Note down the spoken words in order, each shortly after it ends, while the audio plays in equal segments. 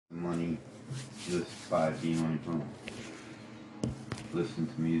money just by being on your phone. Listen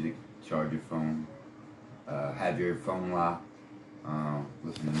to music, charge your phone, have your phone locked,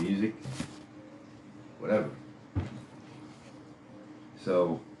 listen to music, whatever.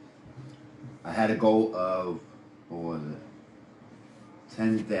 So I had a goal of, what was it?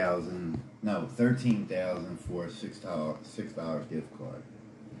 13,000 for a $6 gift card.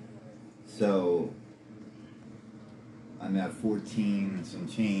 So I'm at 14 and some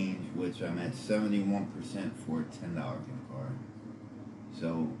change, which I'm at 71% for a $10 gift card.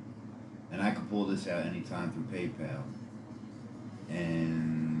 So, and I can pull this out anytime through PayPal.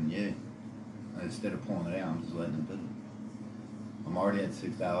 And yeah, instead of pulling it out, I'm just letting it build. I'm already at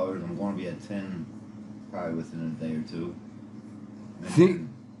 $6. I'm going to be at 10 probably within a day or two. And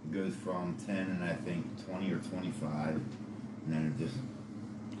it goes from 10 and I think 20 or 25. And then it just,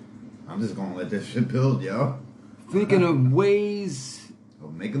 I'm just going to let this shit build, yo. Thinking of ways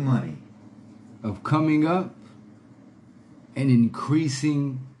of making money, of coming up and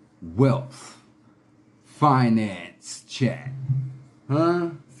increasing wealth. Finance chat. Huh?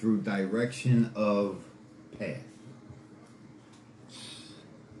 Through direction of path.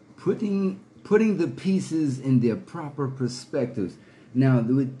 Putting the pieces in their proper perspectives. Now,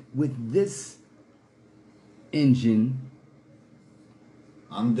 with this engine,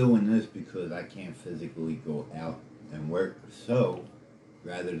 I'm doing this because I can't physically go out and work. So,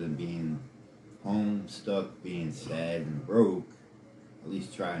 rather than being home, stuck, being sad and broke, at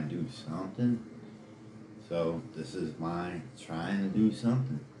least try and do something. So, this is my trying to do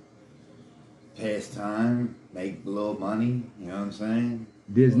something. Pass time, make a little money, you know what I'm saying?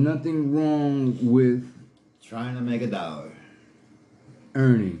 There's nothing wrong with trying to make $1.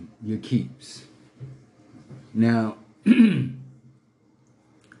 Earning your keeps. Now,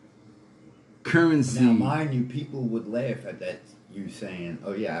 currency. Now, mind you, people would laugh at that, you saying,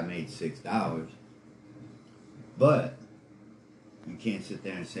 oh yeah, I made $6. But you can't sit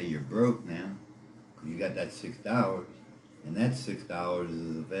there and say you're broke now. You got that $6, and that $6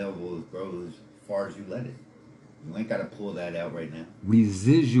 is available as far as you let it. You ain't got to pull that out right now.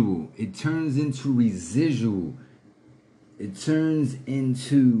 Residual. It turns into residual. It turns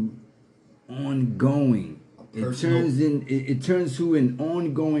into ongoing. It turns to an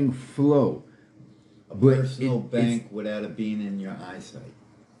ongoing flow. A personal bank without it being in your eyesight.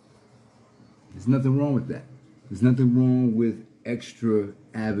 There's nothing wrong with that. There's nothing wrong with extra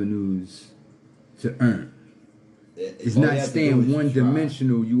avenues to earn. It's not staying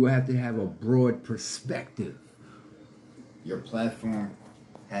one-dimensional. You have to have a broad perspective. Your platform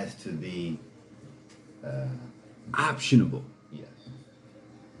has to be optionable. Yes.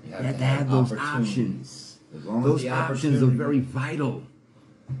 You have to have those options. Those options are very vital.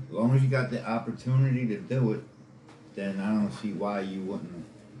 As long as you got the opportunity to do it, then I don't see why you wouldn't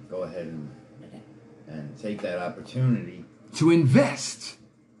go ahead and take that opportunity to invest.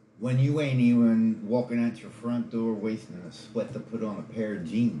 When you ain't even walking out your front door wasting the sweat to put on a pair of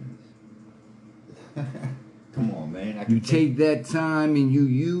jeans. Come on, man. You take that time and you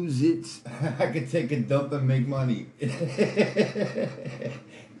use it. I could take a dump and make money.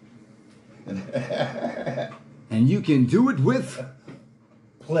 And you can do it with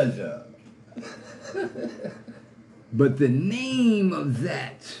pleasure. But the name of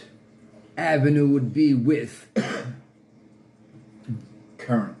that avenue would be with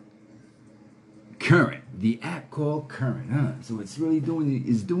Current. Current. The app called Current, huh? So it's really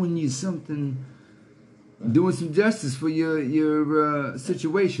doing you something, doing some justice for your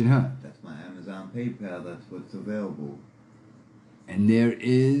situation, huh? That's my Amazon PayPal. That's what's available. And there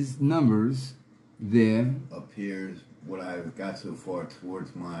is numbers there. Appears what I've got so far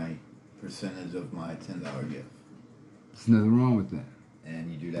towards my percentage of my $10 gift. There's nothing wrong with that.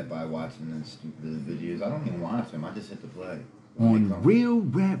 And you do that by watching the stupid videos. I don't even watch them. I just hit the play. On Real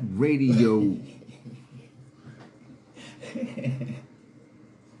Rap Radio.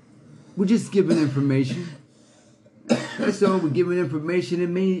 We're just giving information. That's all. We're giving information. It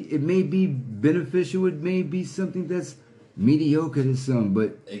may be beneficial. It may be something that's mediocre to some,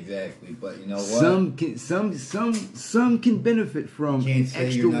 but exactly. But you know what? Some can benefit from an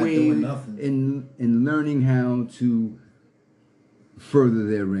extra way in learning how to further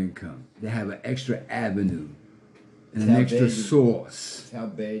their income. They have an extra avenue and an extra source. That's how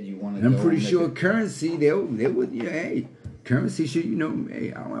bad you want to. And I'm pretty sure Currency they would. Yeah, hey, Currency should,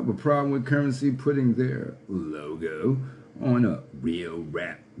 hey, I don't have a problem with Currency putting their logo on a Real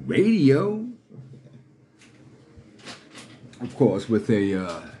Rap Radio. Of course, with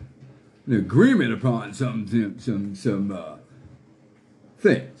an agreement upon some things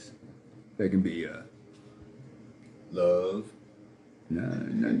that can be love,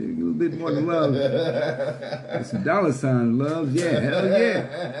 Nah, a little bit more than love. That's some dollar sign love. Yeah, hell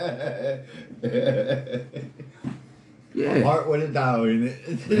yeah. Yeah. A heart with a dollar in it.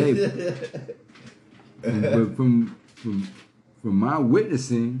 Hey, but from my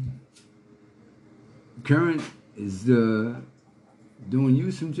witnessing, Current is doing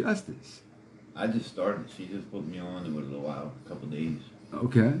you some justice. I just started. She just put me on it with a while, a couple days.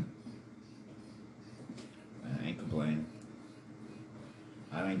 Okay. I ain't complaining.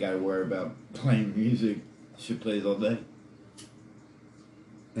 I ain't got to worry about playing music. Shit plays all day.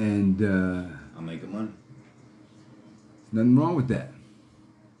 And I'm making money. There's nothing wrong with that.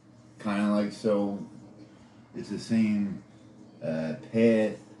 Kind of like, so it's the same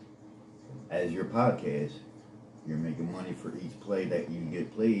path as your podcast. You're making money for each play that you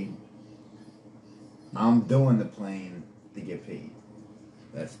get played. I'm doing the playing to get paid.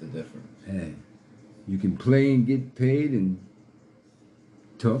 That's the difference. Hey, you can play and get paid, and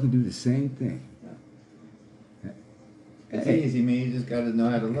talk and do the same thing. Yeah. It's easy, man. You just got to know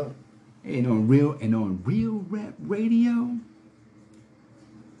how to look. And on real rap radio,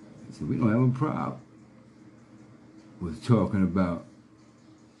 so we don't have a problem with talking about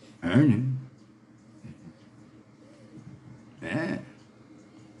earning. Yeah.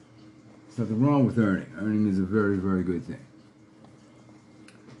 There's nothing wrong with earning. Earning is a very, very good thing.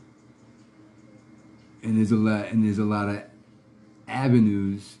 And there's a lot of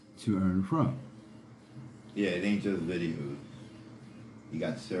avenues to earn from. Yeah, it ain't just videos. You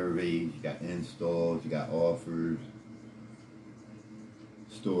got surveys, you got installs, you got offers,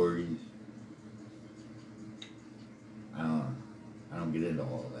 stories. I don't get into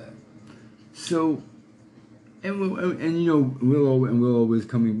all that. So, we'll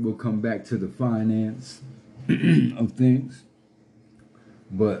come back to the finance of things,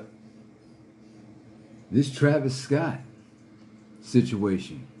 but this Travis Scott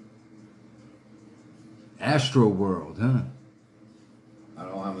situation, Astro World, huh? I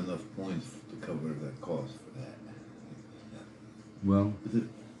don't have enough points to cover the cost for that. Well,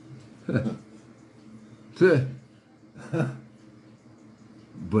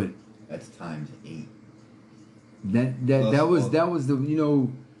 but that's times 8. That was the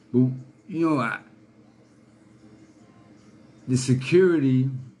the security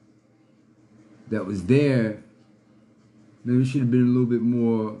that was there. Maybe should have been a little bit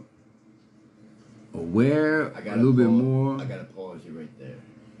more aware, a little bit more. I gotta pause you right there.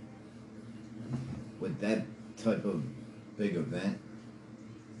 With that type of big event,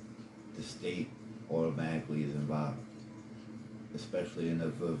 the state automatically is involved. Especially if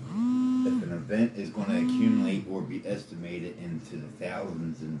an event is going to accumulate or be estimated into the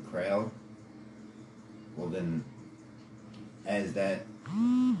thousands in the crowd, well then, as that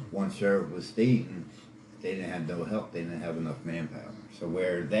one sheriff was stating, they didn't have no help. They didn't have enough manpower. So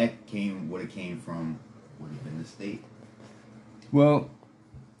where that would have came from would have been the state. Well,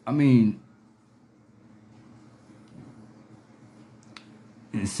 I mean,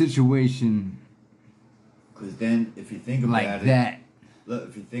 in a situation because then, if you think about like that, look,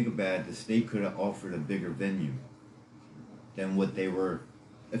 if you think about it, the state could have offered a bigger venue than what they were.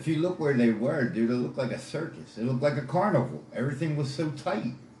 If you look where they were, dude, it looked like a circus. It looked like a carnival. Everything was so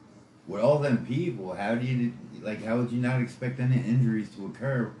tight. With all them people, how would you not expect any injuries to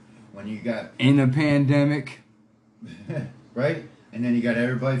occur when you got in a pandemic, right? And then you got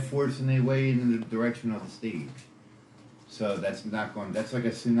everybody forcing their way in the direction of the stage. So that's not going. That's like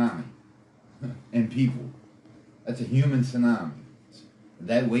a tsunami, and people. That's a human tsunami.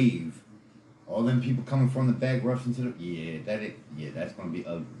 That wave, all them people coming from the back rushing to the that's going to be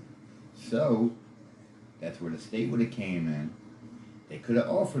ugly. So that's where the state would have came in. They could have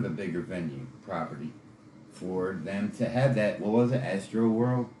offered a bigger venue property for them to have that. What was it, Astro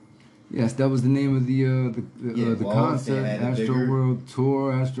World? Yes, that was the name of the concert, Astro World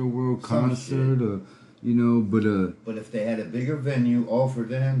Tour, Astro World Concert, But if they had a bigger venue offered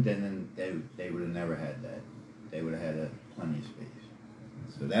them, then they would have never had that. They would have had plenty of space.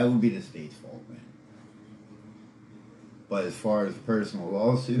 So that would be the state's fault, man. But as far as personal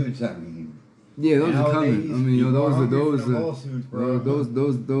lawsuits, I mean, yeah, those are coming. I mean, those are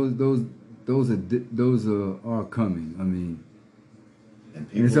coming. I mean, and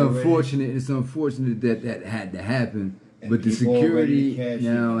it's unfortunate. It's unfortunate that had to happen. But the security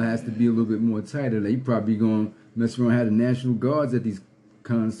now has to be a little bit more tighter. They probably going to mess around, have the National Guards at these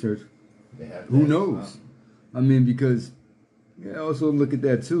concerts. Who knows? I mean, because also look at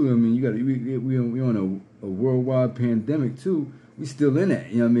that too. I mean, you got we on a worldwide pandemic too. We still in that.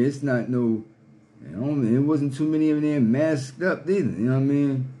 You know what I mean? It's not no. It wasn't too many of them masked up either. You know what I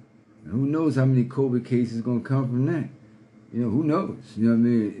mean? And who knows how many COVID cases gonna come from that? You know, who knows? You know what I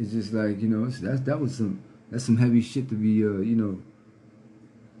mean? It's just like, you know, that's some heavy shit to be, you know,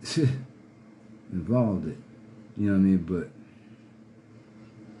 involved in. You know what I mean? But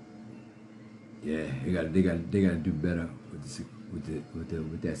yeah, they got to do better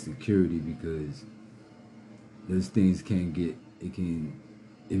with that security, because those things can't get, it can,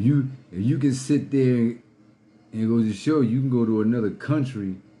 if you can sit there and it goes to show you can go to another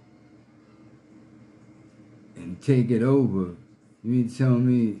country and take it over. You mean tell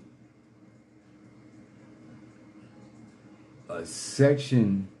me a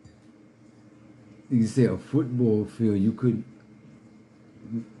section, you can say a football field, you could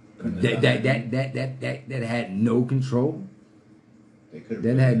that had no control.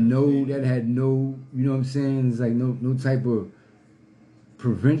 That had no, you know what I'm saying? It's like no type of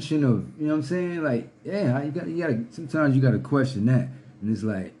prevention of, you know what I'm saying? Like, yeah, you gotta sometimes you gotta question that. And it's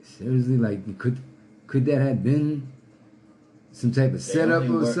like, seriously, like could that have been some type of setup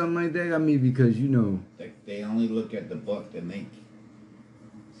or something like that? I mean, because, you know, they only look at the buck they make.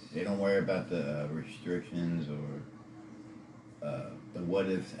 They don't worry about the restrictions or the what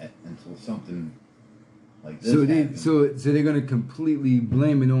ifs until something like this happens. So they're gonna completely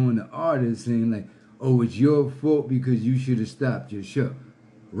blame it on the artist, saying like, oh, it's your fault because you should have stopped your show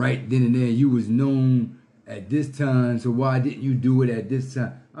right then and there. You was known at this time, so why didn't you do it at this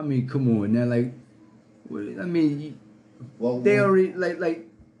time? I mean, come on now, like, I mean, they already like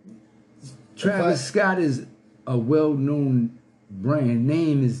Travis Scott is a well-known brand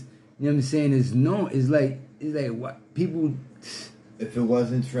name, is, you know what I'm saying, is known, is like what people. If it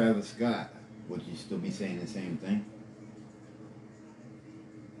wasn't Travis Scott, would you still be saying the same thing?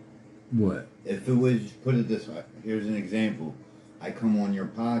 What? If it was, put it this way, here's an example. I come on your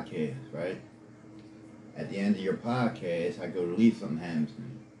podcast, right? At the end of your podcast, I go to leave, something happens to me.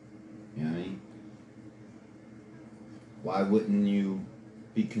 You know what I mean? Why wouldn't you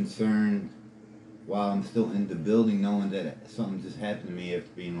be concerned while I'm still in the building, knowing that something just happened to me after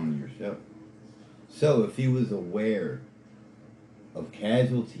being on your show? So if he was aware of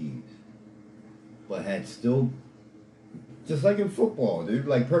casualties, but had still, just like in football, dude,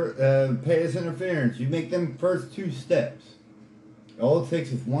 like pass interference, you make them first 2 steps. All it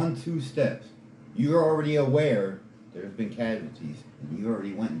takes is 1-2 steps. You're already aware there's been casualties, and you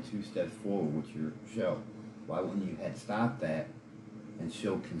already went 2 steps forward with your show. Why wouldn't you have stopped that and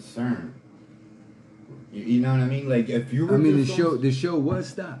show concern? You know what I mean? Like, if you were, I mean, the show was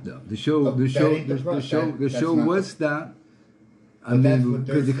stopped though. The show was stopped. I mean,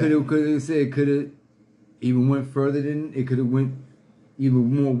 because it could have even went further than, it could have went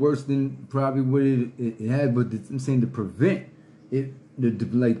even more worse than probably what it had. But I'm saying to prevent it,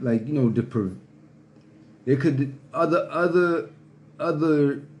 like you know, there could other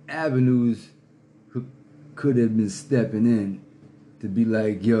avenues could have been stepping in to be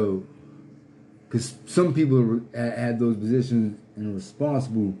like, yo, because some people had those positions and are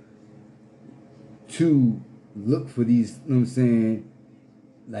responsible to look for these, you know what I'm saying,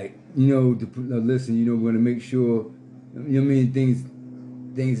 like, you know, listen, you know, we're going to make sure, you know what I mean, things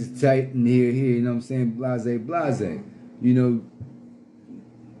is tight and here, you know what I'm saying, blase, you know,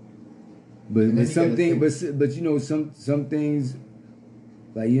 but some things, but you know, some things,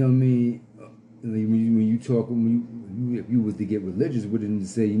 like, you know what I mean, like when you talk, if you was to get religious with it and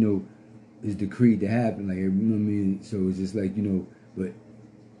say, you know, it's decreed to happen, like, you know what I mean, so it's just like, you know, but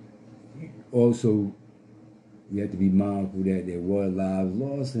also, we have to be mindful that there were lives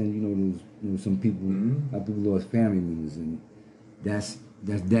lost, and you know some people, people lost family members, and that's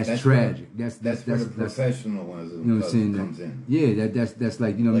tragic. That's where the professionalism, you know what I'm saying, comes in. Yeah, that's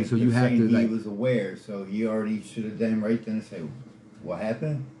like, you know, like, so you have to, like, he was aware, so he already should have done right then and say, what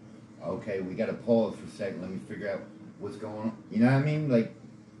happened? Okay, we got to pause for a second. Let me figure out what's going on. You know what I mean? Like,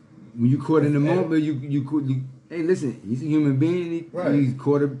 when you caught in the moment, you hey, listen, he's a human being.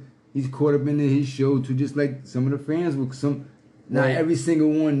 He's caught up in his show too, just like some of the fans were. Not every single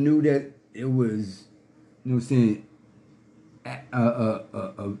one knew that it was, you know what I'm saying,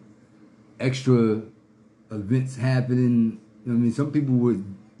 extra events happening. You know what I mean, some people would.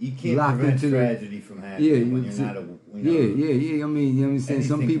 You can't prevent tragedy from happening when you're not a. Yeah. I mean, you know what I'm saying.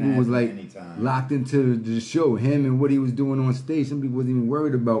 Some people was like locked into the show, him and what he was doing on stage. Some people wasn't even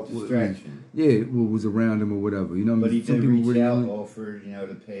worried about distraction. What was around him or whatever. You know, but he some did people reach out, offered, you know,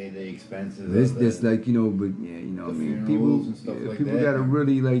 to pay the expenses. That's like, you know, but yeah, you know, I mean, people gotta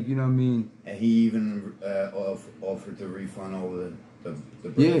really, like, you know what I mean. And he even offered to refund all the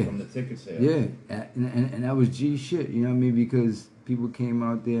bread from the ticket sales. Yeah, and that was G shit. You know what I mean, because people came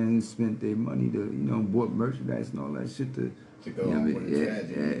out there and spent their money to, you know, bought merchandise and all that shit to go on with the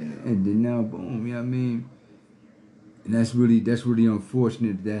tragedy. And then now, boom, you know what I mean? And that's really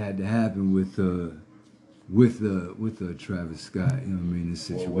unfortunate that had to happen with Travis Scott. You know what I mean? This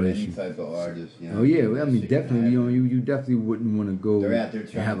situation. Or with any type of artist. You know, oh yeah, I mean definitely. You definitely wouldn't want to go and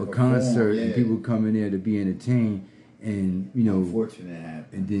have a concert and people come in there to be entertained, and unfortunate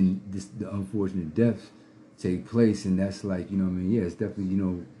happen. And then the unfortunate deaths take place, and that's like what I mean. Yeah, it's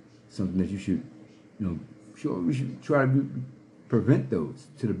definitely something that you should sure we should try to prevent those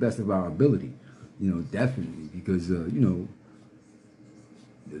to the best of our ability. Definitely, because the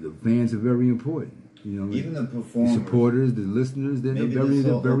fans are very important. Even the performers, the supporters, the listeners, they're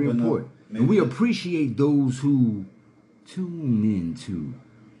very important. And we appreciate those who tune into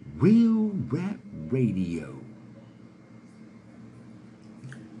Real Rap Radio.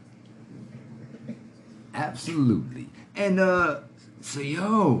 Absolutely. And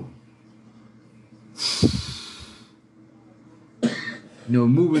so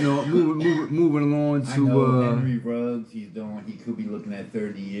moving along to I know Henry Ruggs. He could be looking at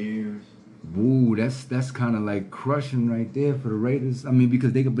 30 years. Ooh, that's kind of like crushing right there for the Raiders. I mean,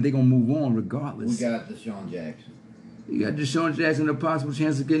 because they gonna move on regardless. We got Deshaun Jackson. You got Deshaun Jackson, a possible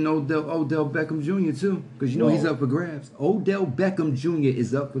chance of getting Odell Beckham Jr. too, because he's up for grabs. Odell Beckham Jr.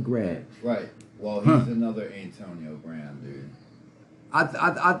 is up for grabs. Right. Well, he's another Antonio Brown, dude.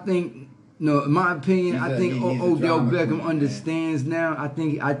 I think. No, in my opinion, I think Odell Beckham understands now. I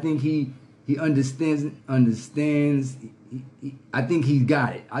think he understands. I think he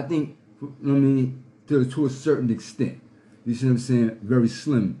got it. I think, to a certain extent. You see what I'm saying? Very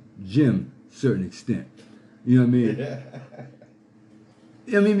slim, Jim, certain extent. You know what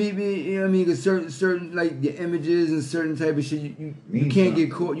I mean? Because certain like the images and certain type of shit, you can't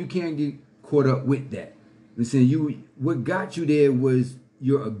get caught. You can't get caught up with that. I'm saying what got you there was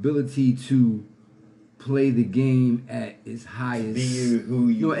your ability to play the game at its highest. Be who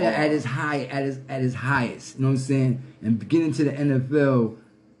you are. At its highest. You know what I'm saying? And getting into the NFL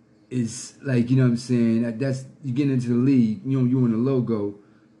is like, you know what I'm saying? That's you get into the league. You in the logo.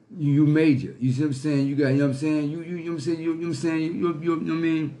 You major. You see what I'm saying? You got. You know what I'm saying? You know what I'm saying? You know what I'm saying? You know what I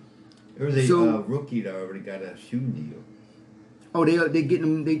mean? There was a rookie that already got a shoe deal. Oh, they getting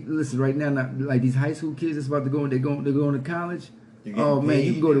them. They listen right now. Not, like these high school kids that's about to go. They're going to college. Oh man,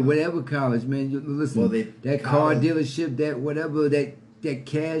 you can go to whatever college, man. Listen, that car dealership, that whatever, that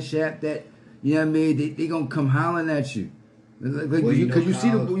cash app, that you know what I mean. They gonna come hollering at you, because you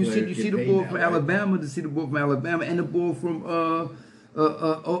see the boy from Alabama, to see the boy from Alabama, and the boy from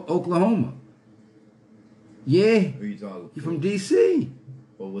Oklahoma. Yeah, who you talking? He from DC.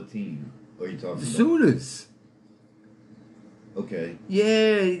 Well, what team are you talking about? Sooners. Okay.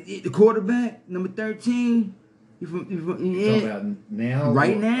 Yeah, the quarterback, number 13. You talking about now?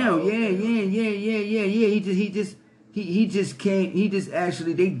 Right now, yeah. He just came. He just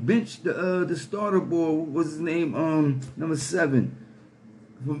actually they benched the starter boy. What was his name? Number 7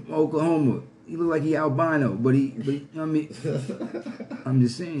 from Oklahoma. He looked like he albino, but I mean, I'm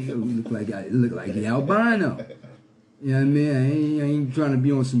just saying, he look like he albino. You know what I mean? I ain't trying to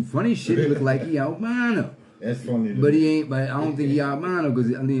be on some funny shit. He look like he albino. That's funny. But he ain't. But I don't think he albino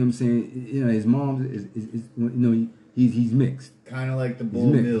because I think I'm saying, his mom is he's mixed. Kind of like the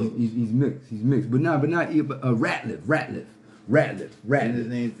Bull Mills. He's mixed. He's mixed. But not Ratliff. And his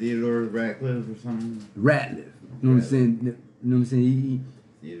name's Theodore Ratcliffe or something. Ratliff. You know what I'm saying? You know what I'm saying?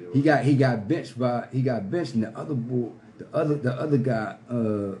 He got benched and the other boy, the other guy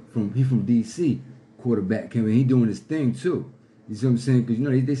from DC quarterback came in. He doing his thing too. You see what I'm saying?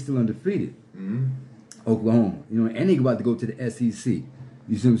 Because they still undefeated. Mm-hmm. Oklahoma, and they about to go to the SEC.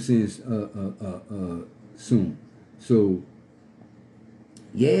 You see what I'm saying? Soon. So,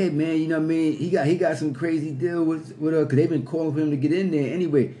 yeah, man, you know what I mean. He got some crazy deal with because they've been calling for him to get in there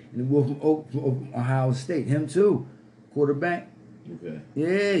anyway. And the boy from Ohio State, him too, quarterback. Okay.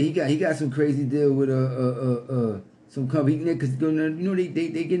 Yeah, he got some crazy deal with some company because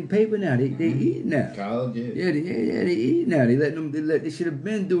they getting paper now. They eat now. College, yeah. They eat now. They should have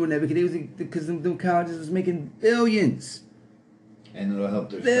been doing that because them colleges was making billions. And it'll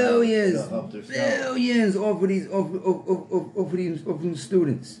help their billions off of these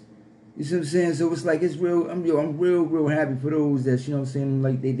students. You see what I'm saying? So it's like it's real. I'm real happy for those that you know what I'm saying.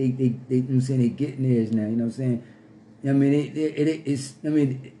 Like they you know what I'm saying, they getting theirs now. You know what I'm saying? I mean it's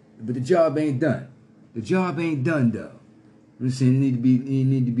but the job ain't done. The job ain't done though. I'm saying it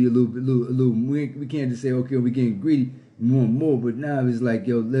need to be a little. We can't just say okay, we getting greedy, we want more. But now it's like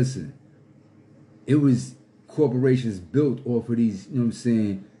listen, it was corporations built off of these. You know what I'm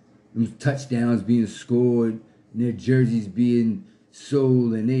saying? Them touchdowns being scored, and their jerseys being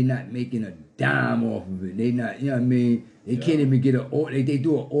sold, and they not making a dime off of it. They not, you know what I mean? They can't even get they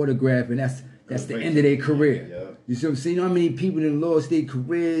do an autograph, and That's the end of their career. Yeah. You see what I'm saying? You know how many people that lost their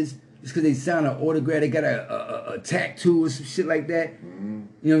careers just because they signed an autograph, they got a tattoo or some shit like that. Mm-hmm.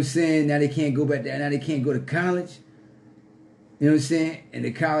 You know what I'm saying? Now they can't go back there. Now they can't go to college. You know what I'm saying? And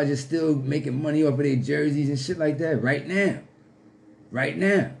the college is still making money off of their jerseys and shit like that right now. Right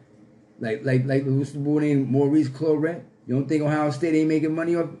now. Like what's the boy named Maurice Claret? You don't think Ohio State ain't making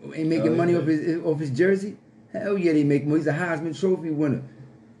money off his jersey? Hell yeah, they make money. He's a Heisman Trophy winner.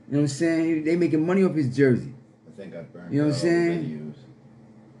 You know what I'm saying? They making money off his jersey. I think I burned. You know what I'm saying?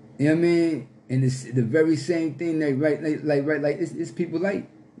 You know what I mean? And it's the very same thing that it's people like, you know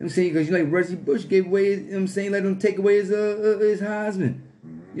what I'm saying? Because you know, Reggie Bush gave away, you know what I'm saying? Let him take away his Heisman.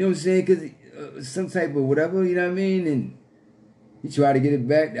 Mm-hmm. You know what I'm saying? Because some type of whatever, you know what I mean? And he tried to get it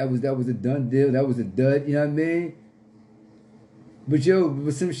back. That was a done deal. That was a dud, you know what I mean? But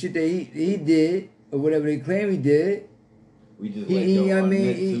some shit that he did, or whatever they claim he did, we just he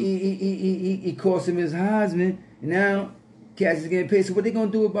cost him his Heisman, and now Cass is getting paid. So what they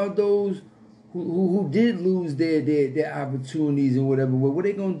gonna do about those who did lose their opportunities and whatever? What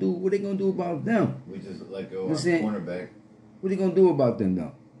they gonna do? What they gonna do about them? We just let go of cornerback. What they gonna do about them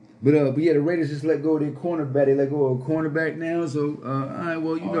though? But yeah, the Raiders just let go of their cornerback. They let go of a cornerback now. So all right,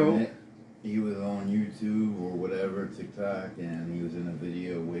 well you know. He was on YouTube or whatever, TikTok, and he was in a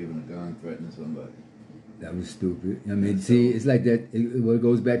video waving a gun, threatening somebody. That was stupid. I mean, see, it's like that. It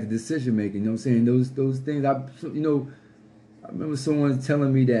goes back to decision making. You know what I'm saying? Those things. I remember someone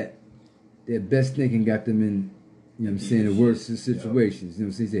telling me that their best thinking got them in. You know what I'm saying? The worst situations. You know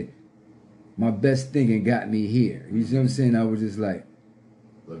what I'm saying? He said, my best thinking got me here. You see what I'm saying? I was just like,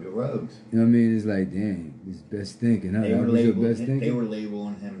 look at Ruggs. You know what I mean? It's like, damn, his best thinking. Huh? They were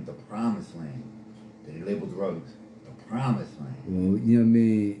labeling him the promised land. They labeled Ruggs the promised land. Well, you know what I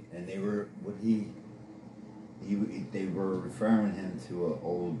mean? And they were they were referring him to an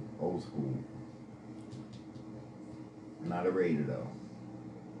old school. Not a Raider though.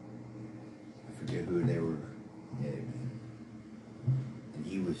 I forget who they were. Yeah, man. And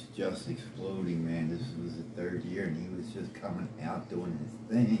he was just exploding, man. This was the third year, and he was just coming out doing his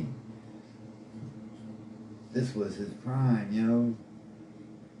thing. This was his prime, you know.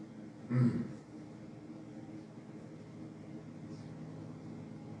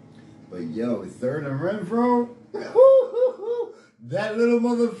 But yo, third and Renfro, that little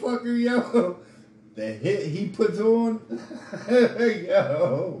motherfucker, yo, the hit he puts on,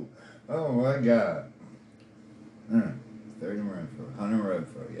 yo, oh my God. Third and Renfro, Hunter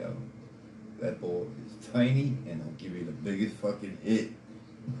Renfro, yo. That ball is tiny and he'll give you the biggest fucking hit.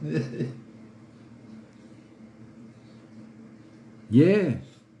 Yeah.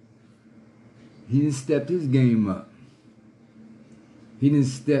 He didn't step his game up. He didn't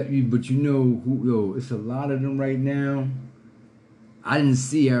step you, but you know who? Yo, it's a lot of them right now. I didn't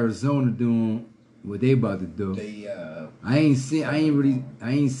see Arizona doing what they about to do. I ain't really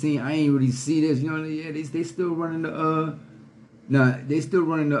see this. You know, yeah, they still running the they still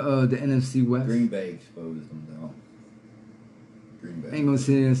running the NFC West. Green Bay exposed them though. Green Bay. I ain't gonna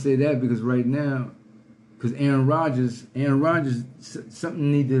sit there and say that because right now, because Aaron Rodgers,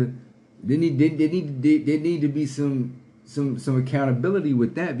 something need to be some accountability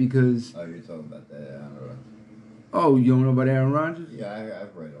with that because. Oh, you're talking about that, Aaron. Oh, you don't know about Aaron Rodgers? Yeah,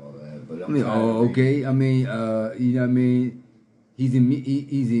 I've read all that, but okay. I mean, you know what I mean? He's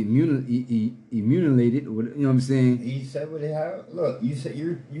immunized. You know what I'm saying? He said what he had. Look, you said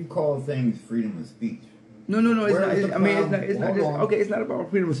you call things freedom of speech. No, it's not. It's not just okay. It's not about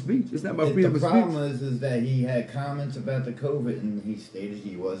freedom of speech. It's not about freedom of speech. The problem is that he had comments about the COVID, and he stated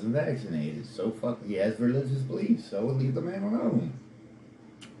he wasn't vaccinated. So he has religious beliefs. So leave the man alone.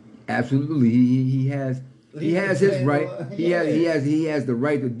 Absolutely, he has his right. He has the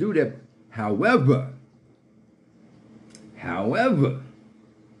right to do that. However,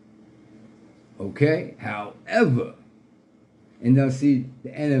 and now see the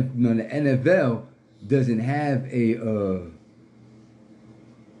NFL doesn't have a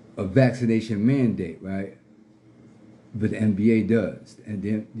vaccination mandate, right? But the NBA does, and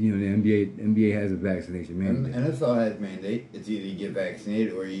then the NBA has a vaccination mandate. NFL has a mandate. It's either you get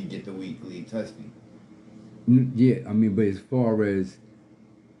vaccinated or you get the weekly testing. Yeah, I mean, but as far as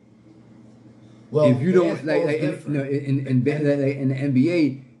if you don't in the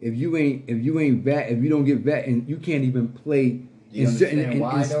NBA, if you don't get vet, and you can't even play in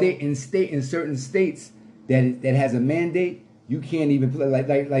certain states that has a mandate, you can't even play like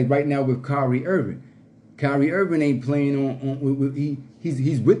right now with Kyrie Irving. Kyrie Irving ain't playing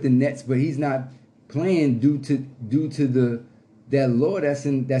he's with the Nets, but he's not playing due to that law that's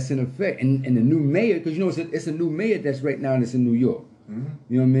in effect and the new mayor, because you know it's a new mayor that's right now and it's in New York. Mm-hmm.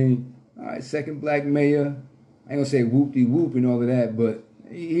 You know what I mean? All right, second black mayor. I ain't gonna say whoop-de-whoop and all of that, but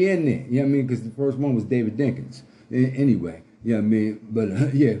he in there. You know what I mean? Because the first one was David Dinkins. Anyway, you know what I mean?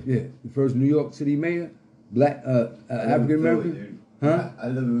 But yeah. The first New York City mayor, black, African American. Huh? I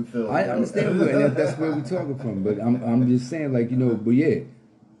live in Philly. I understand where, and that's where we're talking from. But I'm just saying, like, you know, but you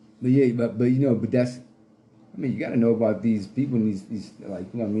know, but that's, I mean, you got to know about these people and these like,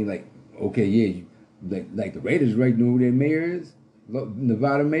 you know what I mean? Like, okay, yeah, you, like the Raiders, right? Know who their mayor is?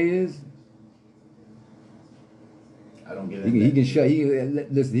 Nevada mayor is? I don't get it. He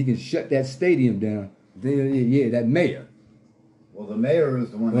can shut that stadium down. Yeah, that mayor. Well, the mayor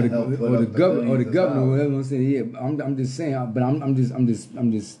is the one that helped put up the governor, whatever I'm saying. Yeah, I'm just saying, but I'm just. I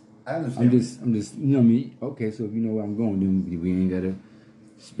understand. I'm just. You know what I mean? Okay, so if you know where I'm going, then we ain't gotta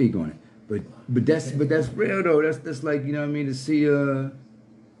speak on it. But that's real though. That's like, you know what I mean, to see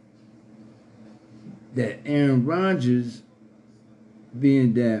that Aaron Rodgers,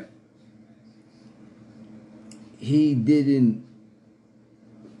 being that he didn't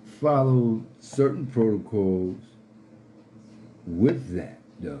follow certain protocols with that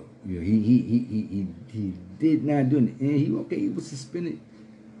though. You know, he did not do it, and he was suspended.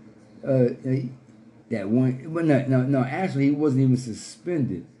 That one, but no. Actually, he wasn't even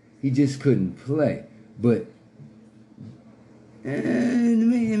suspended. He just couldn't play. But and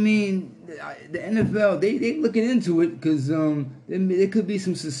I mean, the NFL they looking into it because there could be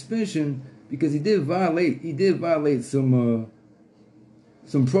some suspension because he did violate some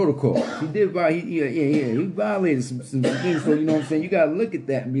protocols. He violated some things. So you know what I'm saying. You gotta look at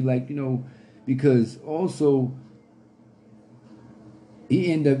that and be like, you know, because also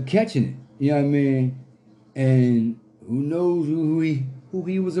he ended up catching it. You know what I mean? And who knows who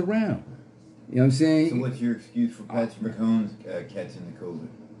he was around? You know what I'm saying? So what's your excuse for Patrick Mahomes catching the COVID?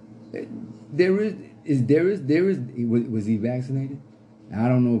 Was he vaccinated? I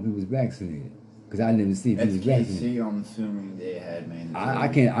don't know if he was vaccinated because I didn't see if he was vaccinated. I'm assuming they had mandatory. I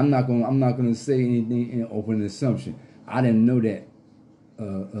can't. I'm not gonna say anything in open assumption. I didn't know that.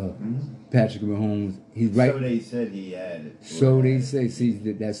 Patrick Mahomes, he's right. So they said he had it. So they say. See,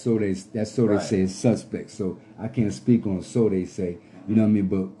 that's so they say it's suspect. So I can't speak on so they say. You know what I mean?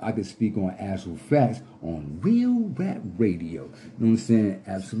 But I can speak on actual facts on Real Rap Radio. You know what I'm saying?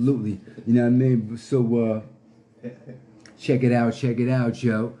 Absolutely. You know what I mean? So check it out,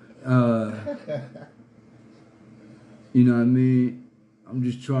 yo. You know what I mean? I'm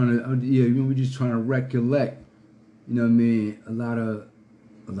just trying to. We're just trying to recollect. You know what I mean? A lot of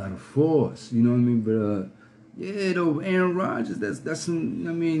force, you know what I mean? But though Aaron Rodgers, that's some.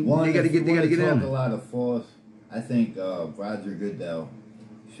 I mean, they gotta get in. A lot of force. I think Roger Goodell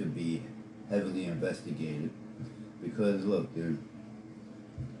should be heavily investigated because look,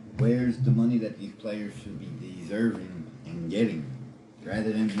 where's the money that these players should be deserving and getting,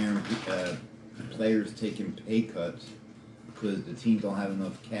 rather than hearing players taking pay cuts because the team don't have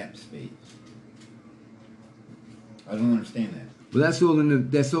enough cap space. I don't understand that. But that's all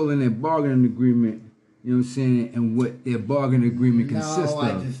in their bargaining agreement. You know what I'm saying? And what their bargaining agreement consists of.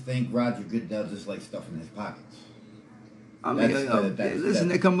 I just think Roger Goodell just likes stuff in his pockets. I mean, listen,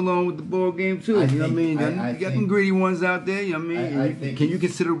 they come along with the ball game too. You know what I mean? You got some greedy ones out there. You know what I mean? Can you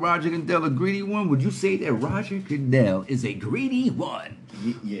consider Roger Goodell a greedy one? Would you say that Roger Goodell is a greedy one?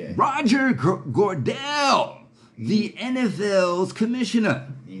 Yeah. Roger Goodell, the NFL's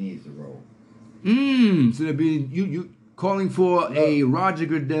commissioner. He needs to roll. So there'd be you calling for a Roger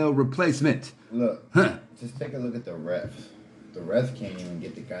Goodell replacement. Look, just take a look at the refs. The refs can't even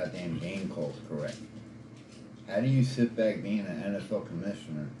get the goddamn game calls correct. How do you sit back being an NFL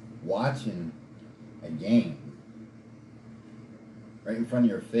commissioner, watching a game, right in front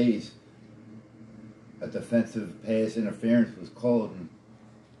of your face, a defensive pass interference was called, and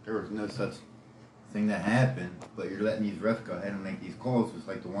there was no such thing that happened, but you're letting these refs go ahead and make these calls just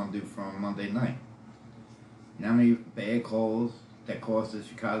like the one dude from Monday night. You know how many bad calls that cost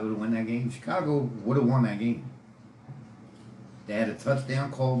Chicago to win that game? Chicago would have won that game. They had a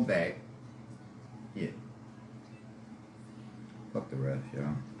touchdown called back. Yeah. Fuck the refs, yo.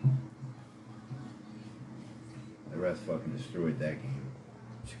 The refs fucking destroyed that game.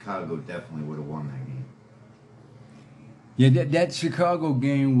 Chicago definitely would have won that game. Yeah, that Chicago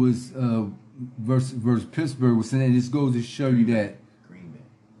game was versus Pittsburgh was saying this goes to show you that. Green Bay.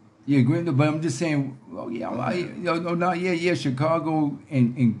 Yeah, Green Bay. But I'm just saying. Chicago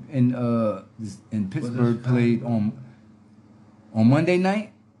and Pittsburgh played on Monday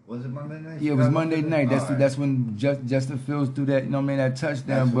night. Was it Monday night? Yeah, it was Monday night. That's when Justin Fields threw that, you know what I mean, that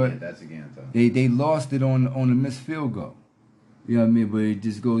touchdown. That's again. They lost it on the missed field goal. You know what I mean? But it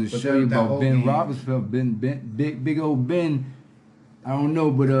just goes to show you about Ben Roethlisberger, big old Ben. I don't know,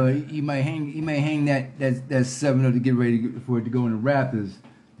 but he might hang that 7 up to get ready for it to go in the Raptors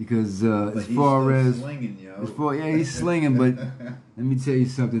because as far as slinging, yo. he's slinging. But let me tell you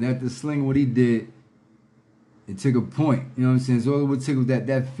something. After slinging what he did, it took a point. You know what I'm saying? So all it would take was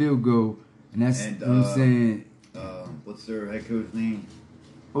that field goal, and that's you know what I'm saying. What's their head coach name?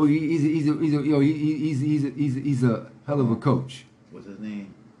 Oh, he's a hell of a coach. What's his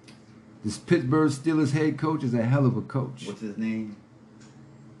name? This Pittsburgh Steelers head coach is a hell of a coach. What's his name?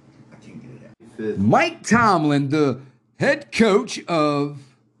 I can't get it out. Mike Tomlin, the head coach of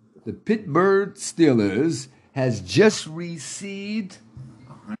the Pittsburgh Steelers, has just received.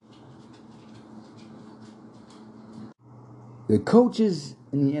 The coaches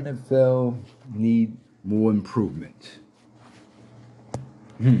in the NFL need more improvement.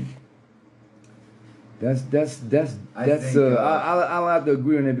 That's I'll have to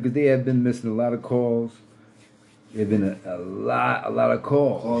agree on that because they have been missing a lot of calls. There've been a lot of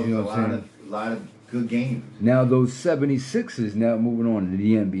calls. You know what I'm saying? A lot of good games. Now those 76ers, now moving on to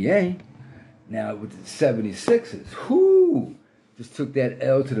the NBA. Now with the 76ers, just took that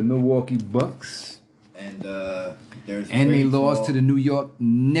L to the Milwaukee Bucks. And there's they lost to the New York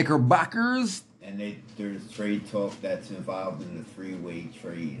Knickerbockers. And there's trade talk that's involved in the three-way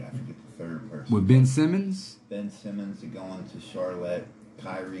trade. I forget the third person. With Ben Simmons? Ben Simmons going to Charlotte,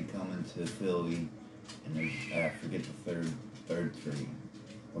 Kyrie coming to Philly, and there's I forget the third trade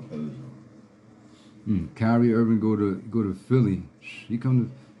proposal. Kyrie Irving go to Philly. He go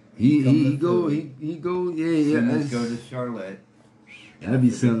Simmons go to Charlotte. That'd be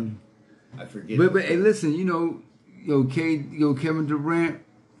something. I forget. But hey, listen, Kevin Durant.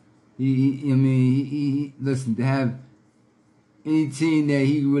 Listen, to have any team that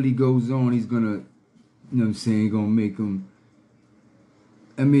he really goes on, he's gonna, you know what I'm saying, gonna make him.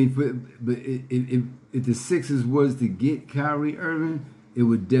 I mean, but if the Sixers was to get Kyrie Irving, it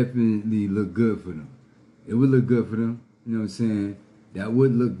would definitely look good for them. It would look good for them. You know what I'm saying? That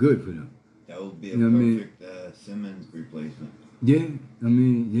would look good for them. That would be a perfect Simmons replacement. Yeah,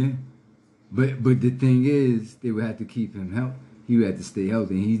 But the thing is, they would have to keep him healthy. He would have to stay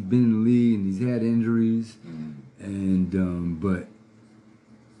healthy. And he's been in the league and he's had injuries, and but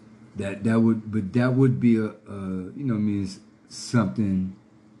that would be something.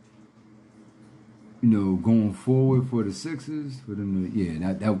 Going forward for the Sixers, for them to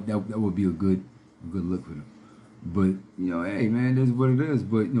that would be a good look for them. But hey man, that's what it is.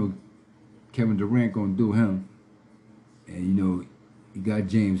 But Kevin Durant gonna do him, and you got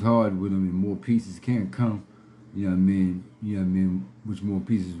James Harden with him, and more pieces can come. You know what I mean? Which more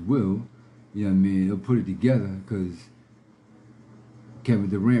pieces will. You know what I mean? They'll put it together because Kevin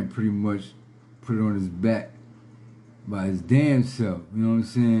Durant pretty much put it on his back by his damn self. You know what I'm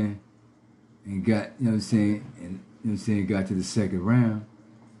saying? And got, got to the second round,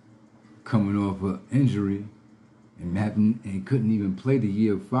 coming off an injury, and couldn't even play the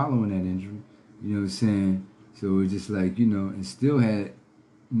year following that injury. You know what I'm saying? So it's just like, and still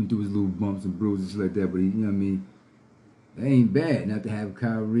went through his little bumps and bruises like that, but that ain't bad not to have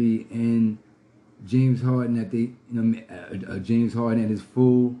Kyrie and James Harden at James Harden at his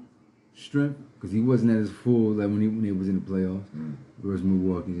full strength, because he wasn't at his full like when he was in the playoffs versus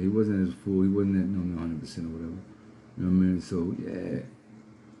Milwaukee. He wasn't at his full. He wasn't at 100% or whatever. You know what I mean? So yeah,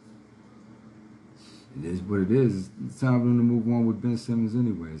 it is what it is. It's time for him to move on with Ben Simmons,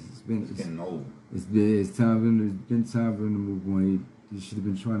 anyways. It's getting old. It's been time for him to move on. He should have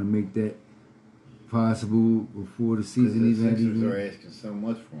been trying to make that possible before the season even had. The Sixers are asking so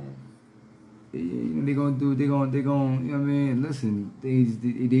much for him. Yeah, they're gonna, you know what I mean? Listen, they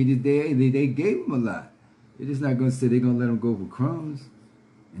gave him a lot. They're just not gonna say they're gonna let him go for crumbs.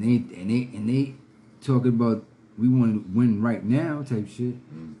 And they talking about we want to win right now type shit.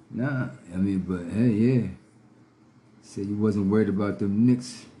 Nah, I mean, but hey, yeah. Said you wasn't worried about them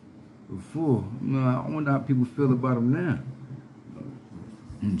Knicks before. I wonder how people feel about them now.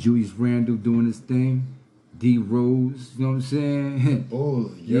 And Julius Randle doing his thing. D Rose, you know what I'm saying? The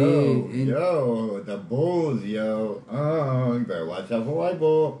Bulls, the Bulls, yo. Oh, you better watch out for White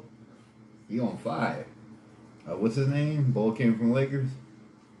Bull. He on fire. What's his name? Bull came from Lakers.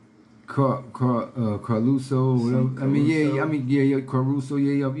 Caruso, whatever. Caruso,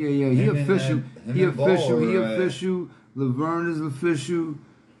 yeah. He official. Laverne is official.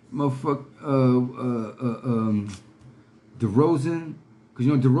 Motherfucker, DeRozan. Because,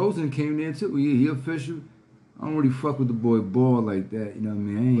 DeRozan came there, too. Yeah, he official. I don't really fuck with the boy Ball like that. You know what I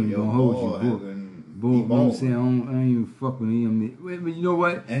mean? I ain't gonna hold you, Ball. You know what I'm saying? I ain't even fuck with him. But you know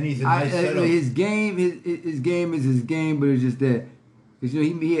what? And he's a nice setup. His game is his game, but it's just that. Because,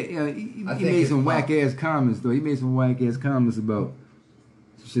 he made some whack-ass comments, though. He made some whack-ass comments about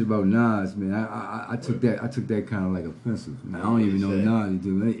shit about Nas, man. I took that kind of like offensive. Man. I don't even know Nas,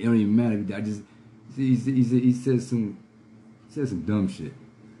 dude. It don't even matter. I just he said some dumb shit.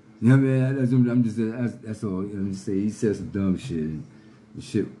 You know what I mean? That's all. You know, I'm just saying he said some dumb shit and the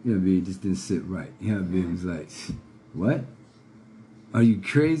shit. You know what I mean? Just didn't sit right. You know what I mean? It was like, what? Are you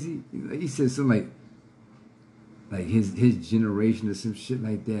crazy? He said something like his generation or some shit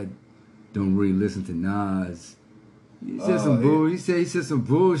like that don't really listen to Nas. He said some bull. He said some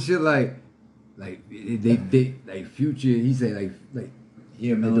bullshit like they like Future. He said like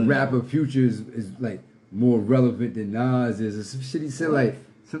the rapper Future is like more relevant than Nas is or some shit. He said like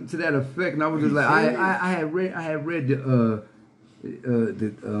something to that effect, and I was just like I had read the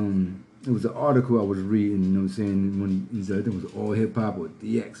it was an article I was reading. You know what I'm saying? When he said I think it was All Hip Hop or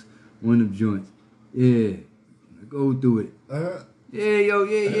DX, one of them joints. Yeah, go through it.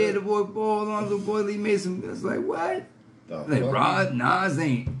 Yeah, the boy Ball Alonzo Boyle made some. It's like what? Like Rod Nas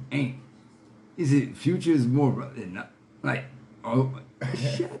ain't. Is it Future is more than like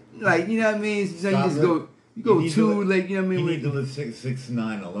shit? Like you know what I mean? So you just go too like you know what I mean? He need to live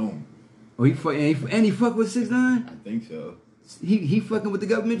 6ix9ine alone. Oh, he fuck with 6ix9ine? I think so. He fucking with the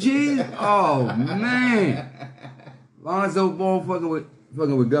government cheese? Oh man, Lonzo Ball fucking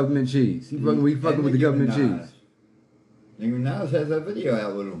with government cheese. He fucking with the government cheese. Nicki Minaj has that video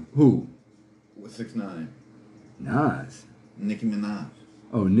out with him. Who? With 6ix9ine. Nas. Nicki Minaj.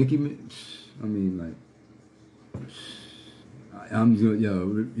 Oh, Nicki. I mean, like, I'm just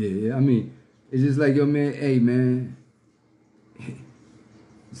yeah. I mean, it's just like yo, man. Hey, man.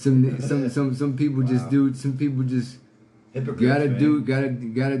 Some people just do. Some people just gotta do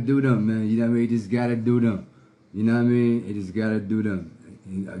them, man. You know what I mean? Just gotta do them. You know what I mean? It just gotta do them.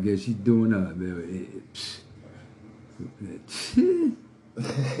 And I guess she's doing up, man. It's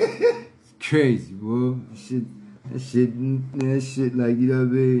crazy, boy. That shit, like, you know what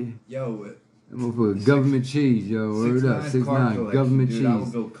I mean? Yo, that motherfucker, government cheese, yo. Word up, 6ix9ine, government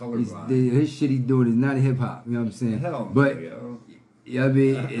cheese. His shit he doing is not hip hop, you know what I'm saying? But, yeah, I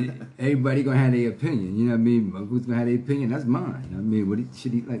mean, everybody gonna have their opinion, you know what I mean? Who's gonna have their opinion? That's mine. You know what I mean? What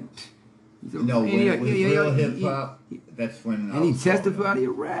should he like? No, with real hip hop, that's when. And he testified, he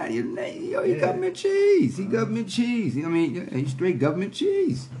rat, he government cheese. He government cheese. You know what I mean? He straight government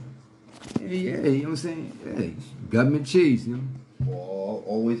cheese. Yeah, you know what I'm saying? Hey, government cheese, you know?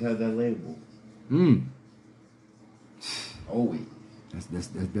 Always have that label. Always. That's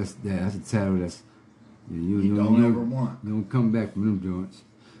a title that's you don't ever want. You don't come back from them joints.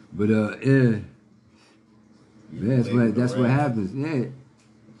 But that's what happens. Yeah.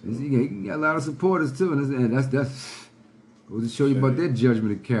 You got a lot of supporters too, and that's goes to show you about their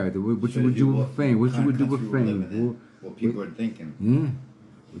judgment of character. What you would do with fame? What you would do with fame? What people are thinking. Yeah.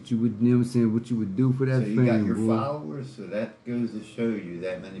 What you would, you know what I'm saying? What you would do for that fame? So you got your followers, so that goes to show you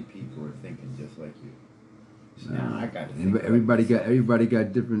that many people are thinking just like you. So now I got to think. Everybody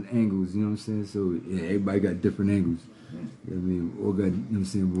got different angles. You know what I'm saying? So yeah, everybody got different angles. You know what I mean? All got, you know what I'm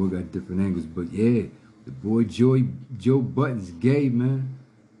saying? We all got different angles. But yeah, the boy Joe Budden's gay, man.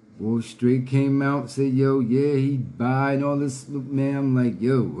 Boy straight came out, said, yo, yeah, he bi and all this. Look, man, I'm like,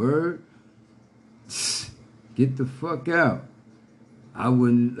 yo, word? Get the fuck out. I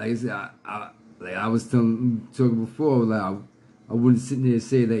wouldn't, like I said, I was talking before, like, I wouldn't sit there and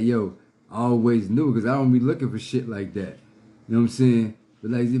say that, yo, I always knew, because I don't be looking for shit like that. You know what I'm saying?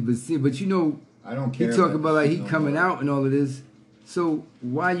 But you know, I don't care. He talk about like he coming out and all of this. So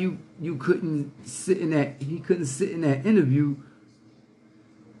why you couldn't sit in that? He couldn't sit in that interview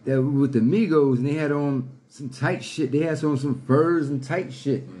that with the Migos, and they had on some tight shit. They had on some furs and tight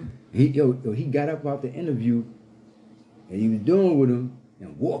shit. He got up out the interview, and he was doing with him,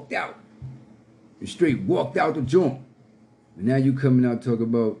 and walked out. And straight walked out the joint. And now you coming out talking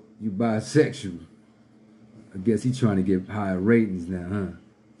about you bisexual. I guess he trying to get higher ratings now, huh?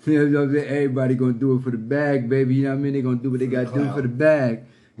 You know what I'm saying? Everybody gonna do it for the bag, baby. You know what I mean? They gonna do what they gotta do for the bag.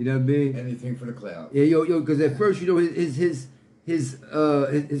 You know what I mean? Anything for the clout. Yeah, yo, because at first, you know, his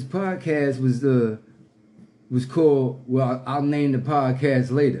podcast was called, well, I'll name the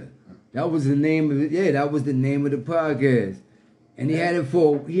podcast later. That was the name of it. Yeah, that was the name of the podcast. And he had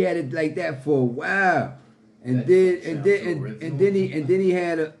it like that for a while. And then he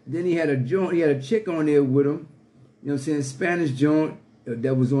had a joint. He had a chick on there with him. You know what I'm saying? Spanish joint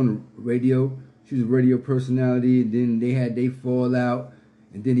that was on the radio. She was a radio personality. And then they fall out.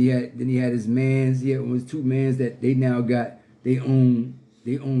 And then he had his mans. He had his two mans that they now got. They own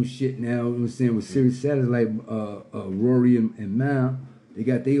shit now. You know what I'm saying? With Sirius Satellite, Rory and Mal. They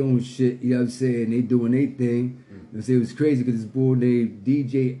got their own shit. You know what I'm saying? They doing their thing. You know, it was crazy because this boy named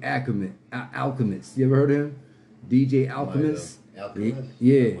DJ Alchemist. You ever heard of him? DJ Alchemist?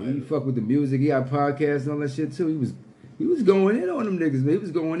 Yeah, he fuck with the music. He got podcasts and all that shit too. He was going in on them niggas, man. He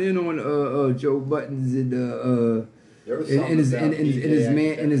was going in on Joe Buttons and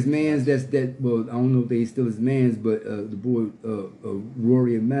his mans that well, I don't know if they still his mans, but the boy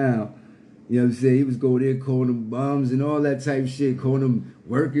Rory and Mal. You know what I'm saying? He was going there calling them bums and all that type of shit, calling them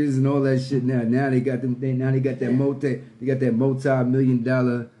workers and all that shit. Now they got them. They got that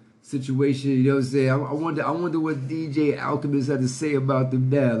multi-million-dollar situation. You know what I'm saying? I wonder what DJ Alchemist had to say about them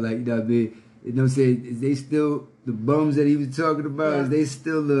now. Like, you know what I mean? You know what I'm saying? Is they still the bums that he was talking about? Yeah. Is they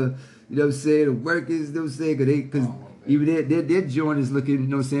still the, you know what I'm saying, the workers? You know what I'm saying? Because even their joint is looking, you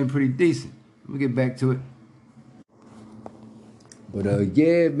know what I'm saying, pretty decent. Let me get back to it. But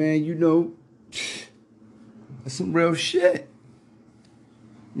yeah, man, you know, that's some real shit.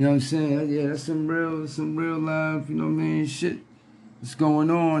 You know what I'm saying? Yeah, that's some real life, you know what I mean, shit that's going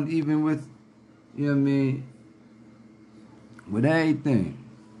on, even with, you know what I mean, with everything.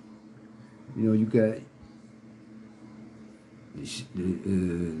 You know, you got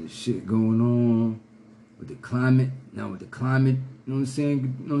the shit going on with the climate. Now with the climate, you know what I'm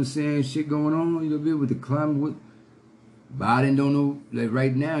saying? You know what I'm saying? Shit going on, you know, with the climate. With Biden don't know, like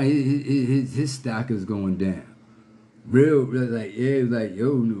right now, his stock is going down. Real, like, yeah, like,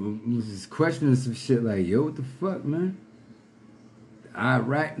 yo, was just questioning some shit like, yo, what the fuck, man?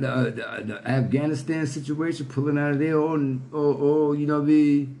 Iraq, the Afghanistan situation, pulling out of there, or you know,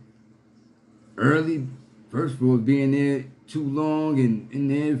 be early, first of all, being there too long and in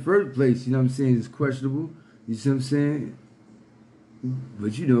there in the first place, you know what I'm saying, is questionable. You see what I'm saying?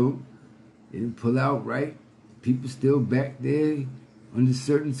 But you know, they didn't pull out right. People still back there under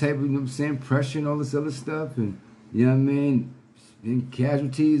certain type of, you know what I'm saying, pressure and all this other stuff, and you know what I mean, been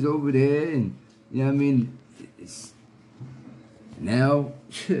casualties over there, and you know what I mean, it's now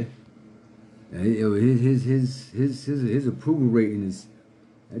his approval rating is,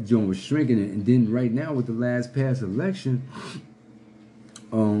 that joint was shrinking, and then right now with the last past election,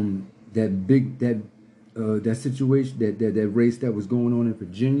 that situation, that race that was going on in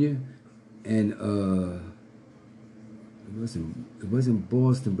Virginia, and it wasn't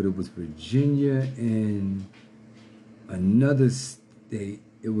Boston, but it was Virginia and another state.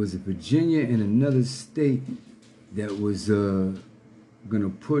 It was Virginia and another state that was gonna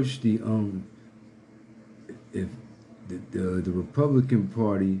push the if the Republican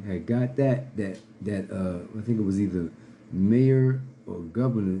Party had got that I think it was either mayor or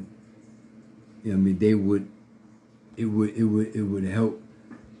governor. You know what I mean, it would help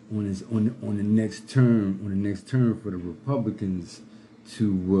on the next term for the Republicans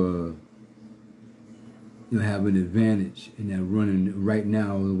to you know, have an advantage in that running right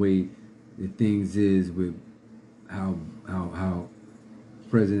now. The way the things is with how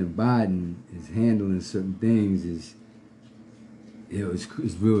President Biden is handling certain things is, you know, it's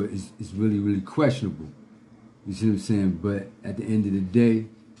really questionable. You see what I'm saying? But at the end of the day,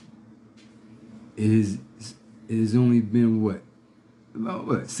 it has only been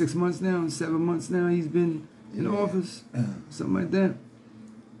about 6 months now, 7 months now he's been in office, something like that.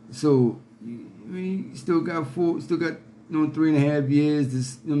 So I mean, he still got 3.5 years.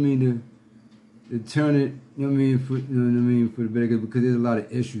 This, you know what I mean, to turn it, you know what I mean, for the better, because there's a lot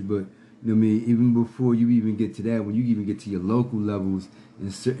of issues. But you know what I mean, even before you even get to that, when you even get to your local levels in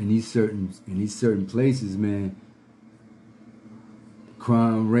these certain places, man,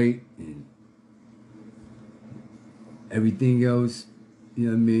 crime rate and everything else, you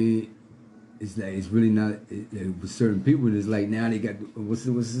know what I mean, it's like, it's really not, with certain people, it's like now they got, what's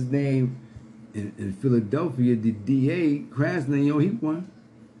his name in Philadelphia, the DA, Krasner, you know, he won.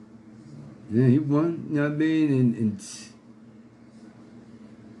 Yeah, he won, you know what I mean,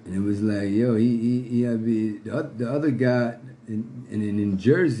 and it was like, yo, he had the other guy in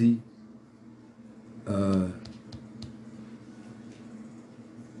Jersey,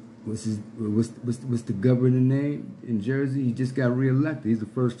 what's the governor name in Jersey? He just got reelected. He's the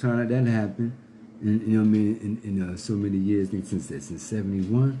first time that happened, and you know what I mean, in so many years, I think since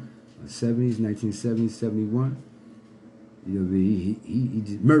 71 or 70s, 1970, 71. You know what I mean? He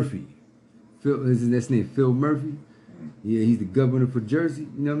just Murphy. Phil, isn't that his name? Phil Murphy. Yeah, he's the governor for Jersey.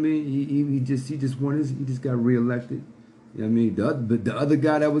 You know what I mean? He just won he just got reelected. You know what I mean? The other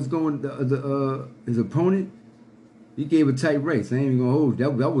guy that was going, his opponent, he gave a tight race. I ain't even gonna hold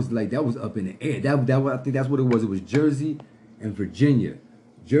you. That was up in the air. I think that's what it was. It was Jersey and Virginia.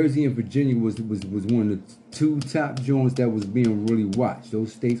 Jersey and Virginia was one of the two top joints that was being really watched.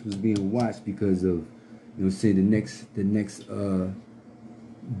 Those states was being watched because of, you know, say the next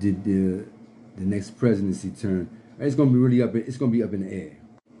presidency term. It's gonna be really up. It's gonna be up in the air.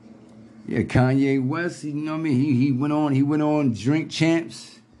 Yeah, Kanye West, you know what I mean? He went on Drink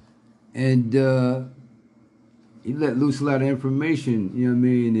Champs, and he let loose a lot of information, you know what I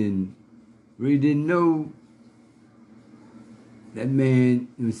mean, and really didn't know that man, you know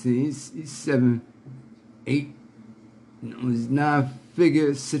what I'm saying, he's 7, 8, you know, it's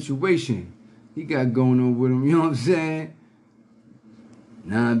 9-figure situation he got going on with him, you know what I'm saying?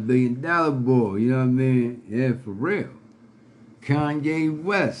 $9 billion boy, you know what I mean? Yeah, for real. Kanye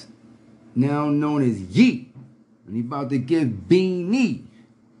West, now known as Yeet, and he about to give Beanie,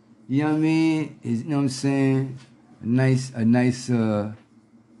 you know what I mean? You know what I'm saying? A nice, you know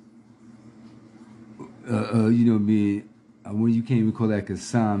what I mean? When you can't even call that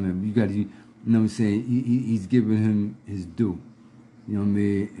consignment, you got to, you know what I'm saying? He's giving him his due, you know what I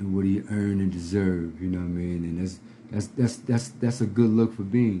mean? And what he earned and deserved, you know what I mean? And that's a good look for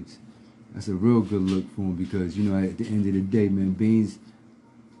Beans. That's a real good look for him because, you know, at the end of the day, man, Beans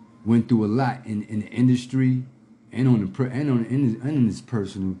went through a lot in the industry and in his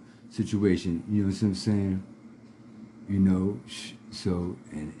personal situation. You know what I'm saying? You know, so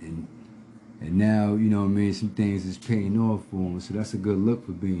and now, you know what I mean, some things is paying off for him. So that's a good look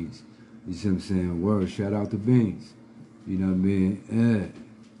for Beans. You see what I'm saying? Word, shout out to Beans. You know what I mean? Yeah.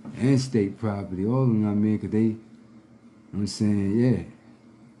 And State Property, all of them, you know what I mean? Because they, you know what I'm saying, yeah.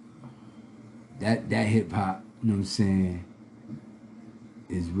 That hip hop, you know what I'm saying,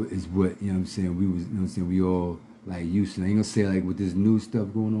 is what, you know what I'm saying, we was, you know what I'm saying, we all like used to. I ain't gonna say like with this new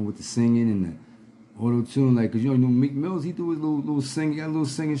stuff going on with the singing and the auto tune, like, cause you know Meek Mills, he do his little singing, got a little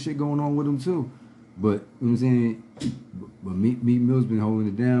singing shit going on with him too. But you know what I'm saying, but Meek Mill's been holding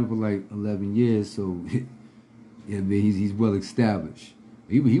it down for like 11 years, so yeah, man, he's well established.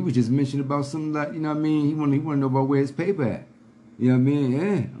 He was just mentioning about something like, you know what I mean, he wanna know about where his paper at. You know what I mean?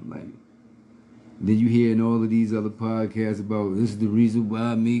 Yeah, I'm like. Then you hear in all of these other podcasts about this is the reason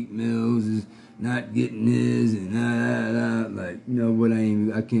why Meek Mills is not getting this and like, you know what,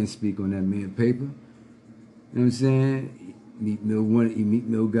 I can't speak on that man paper. You know what I'm saying? Meek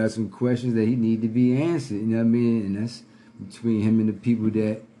Mill got some questions that he need to be answered, you know what I mean? And that's between him and the people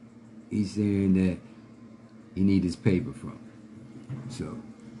that he's saying that he need his paper from. So,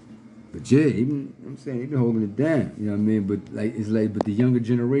 but yeah, even, you know what I'm saying, he been holding it down, you know what I mean? But like, it's like, but the younger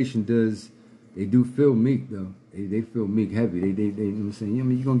generation they do feel Meek though. They feel Meek heavy. They you know what I'm saying? I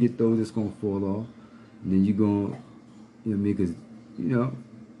mean, you're gonna get those that's gonna fall off. And then you're gonna, you know what I mean? Cause, you know,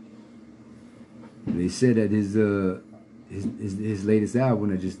 they said that his latest album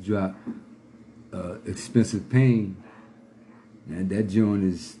that just dropped, Expensive Pain, and that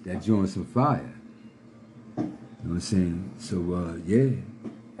joint some fire. You know what I'm saying? So yeah.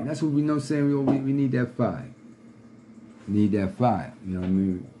 And that's what we know saying we need that fire. We need that fire. You know what I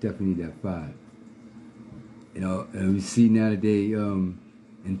mean? We definitely need that fire. You know, and we see now today,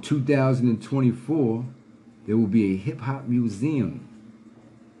 in 2024, there will be a hip-hop museum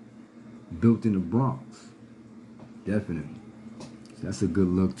built in the Bronx. Definitely. So that's a good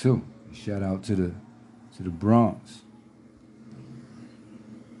look, too. Shout out to the Bronx.